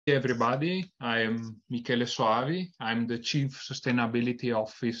Everybody. I am Michele Soavi. I'm the Chief Sustainability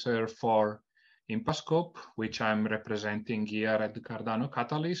Officer for Impascope, which I'm representing here at the Cardano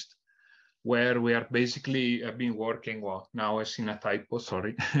Catalyst, where we are basically have been working, well, now I've seen a typo,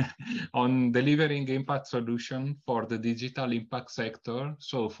 sorry, on delivering impact solution for the digital impact sector.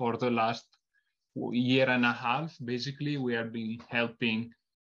 So for the last year and a half, basically, we have been helping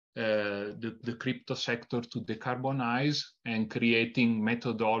the crypto sector to decarbonize and creating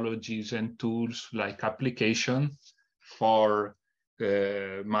methodologies and tools like application for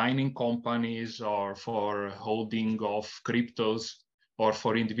mining companies or for holding of cryptos or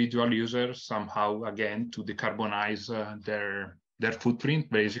for individual users somehow again to decarbonize their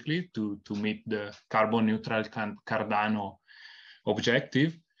footprint basically to meet the carbon neutral Cardano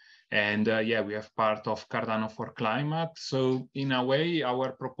objective. And yeah, we have part of Cardano for Climate. So in a way,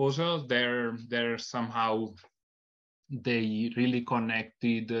 our proposal, they're somehow, they really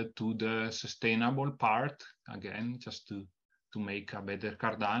connected to the sustainable part, again, just to make a better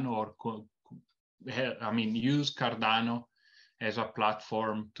Cardano or, I mean, use Cardano as a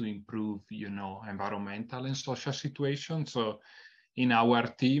platform to improve, environmental and social situations. So in our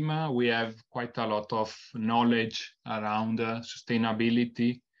team, we have quite a lot of knowledge around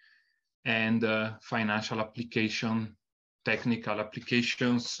sustainability and financial application, technical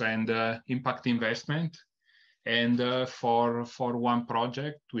applications, and impact investment. And for one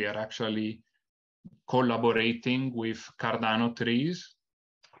project, we are actually collaborating with Cardano Trees,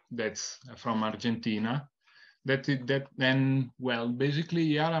 that's from Argentina. Well, basically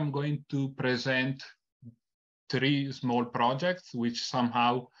here I'm going to present 3 small projects which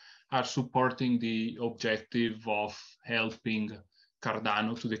somehow are supporting the objective of helping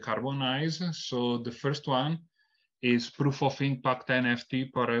Cardano to decarbonize. So the first one is proof of impact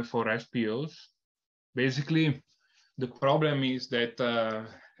NFT for SPOs. Basically, the problem is that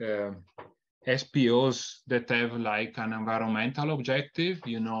SPOs that have like an environmental objective,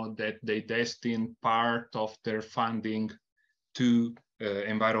 that they destine part of their funding to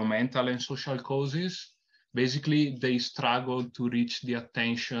environmental and social causes. Basically, they struggle to reach the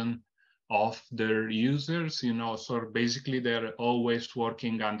attention of their users, so basically they're always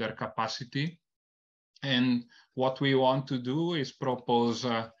working under capacity. And what we want to do is propose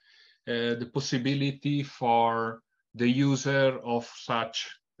the possibility for the user of such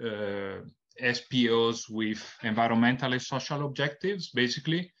SPOs with environmental and social objectives,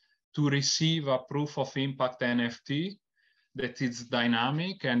 basically to receive a proof of impact NFT that is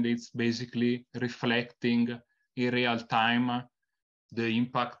dynamic and it's basically reflecting in real time the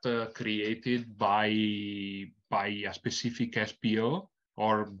impact created by a specific SPO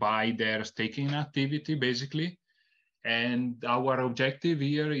or by their staking activity, basically. And our objective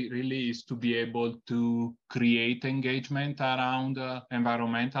here really is to be able to create engagement around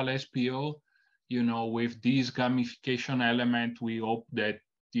environmental SPO. With this gamification element, we hope that,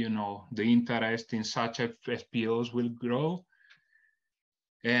 the interest in such SPOs will grow.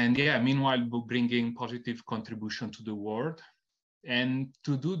 And yeah, meanwhile, bringing positive contribution to the world. And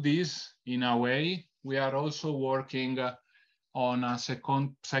to do this in a way, we are also working on a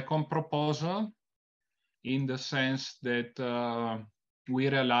second proposal, in the sense that we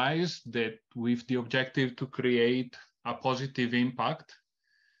realize that with the objective to create a positive impact,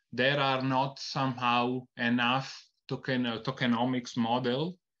 there are not somehow enough tokenomics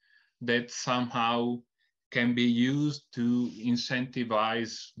model that somehow can be used to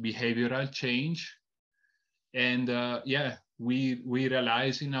incentivize behavioral change. And yeah, we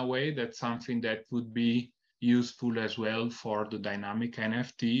realize in a way that something that would be useful as well for the dynamic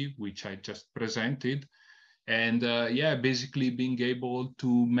NFT, which I just presented. And yeah, basically being able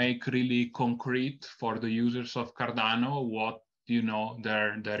to make really concrete for the users of Cardano what,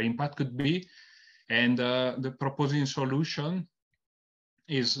 their impact could be. And the proposing solution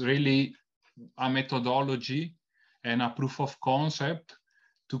is really a methodology and a proof of concept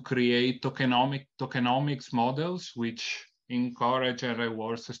to create tokenomics models which encourage and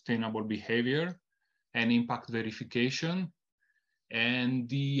reward sustainable behavior and impact verification. And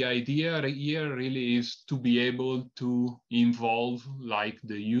the idea here really is to be able to involve like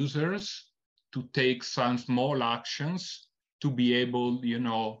the users to take some small actions to be able,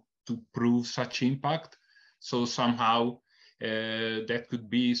 to prove such impact. So somehow that could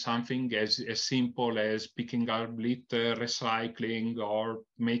be something as simple as picking up litter, recycling, or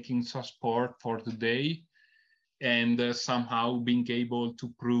making some sport for the day, and somehow being able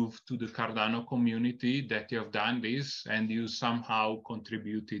to prove to the Cardano community that you have done this and you somehow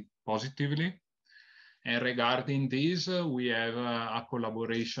contributed positively. And regarding this, we have a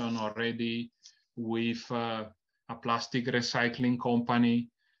collaboration already with a plastic recycling company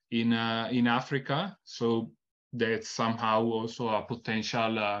in Africa. So that's somehow also a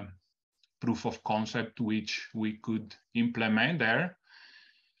potential proof of concept which we could implement there.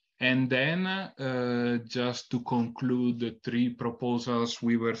 And then just to conclude the three proposals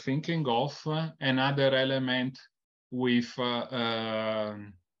we were thinking of, another element with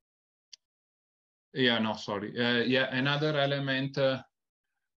another element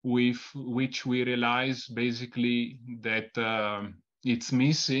with which we realize basically that it's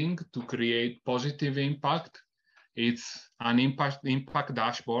missing to create positive impact. It's an impact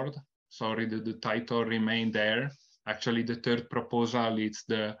dashboard. Sorry, the title remained there. Actually, the third proposal is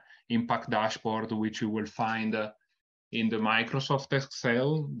the impact dashboard, which you will find in the Microsoft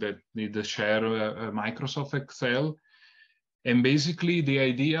Excel, the share Microsoft Excel. And basically, the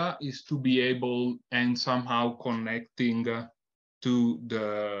idea is to be able, and somehow connecting to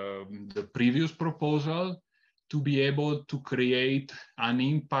the previous proposal, to be able to create an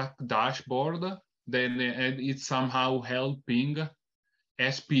impact dashboard. Then it's somehow helping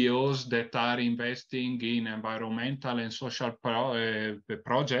SPOs that are investing in environmental and social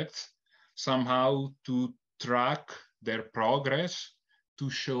projects somehow to track their progress, to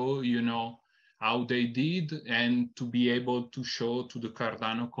show, how they did, and to be able to show to the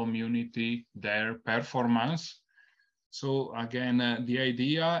Cardano community their performance. So again, the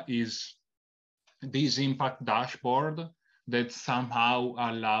idea is this impact dashboard that somehow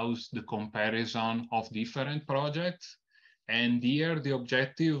allows the comparison of different projects. And here the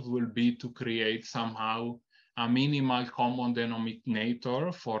objective will be to create somehow a minimal common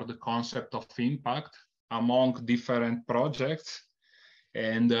denominator for the concept of impact among different projects.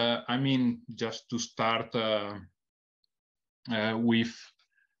 And I mean, just to start with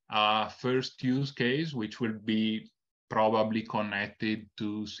a first use case, which will be probably connected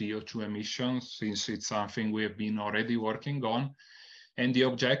to CO2 emissions, since it's something we have been already working on. And the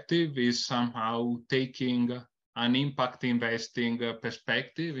objective is somehow taking an impact investing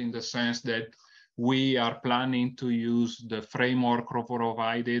perspective, in the sense that we are planning to use the framework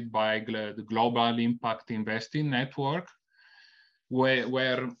provided by the Global Impact Investing Network,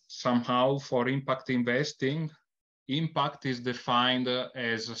 where somehow for impact investing, impact is defined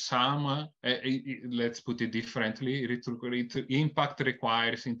as some, let's put it differently, impact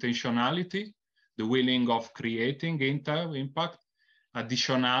requires intentionality, the willing of creating impact,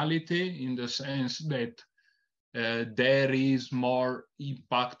 additionality in the sense that there is more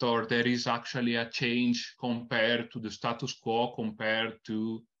impact, or there is actually a change compared to the status quo, compared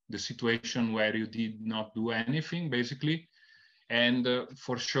to the situation where you did not do anything, basically. And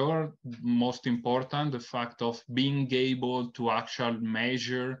for sure, most important, the fact of being able to actually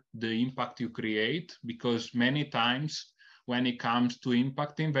measure the impact you create, because many times when it comes to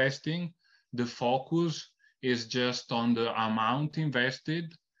impact investing, the focus is just on the amount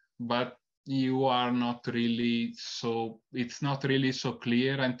invested, but you are not really it's not really so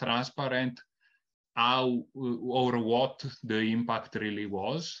clear and transparent how or what the impact really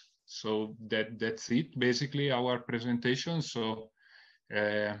was. So that's it, basically, our presentation. So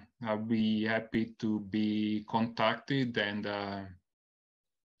I'll be happy to be contacted, and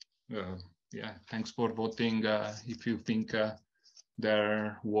yeah, thanks for voting if you think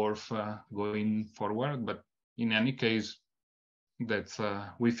they're worth going forward. But in any case, that's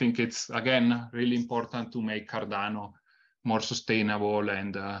we think it's, again, really important to make Cardano more sustainable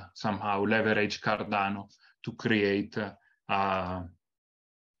and somehow leverage Cardano to create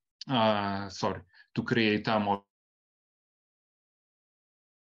to create a more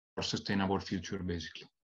sustainable future, basically.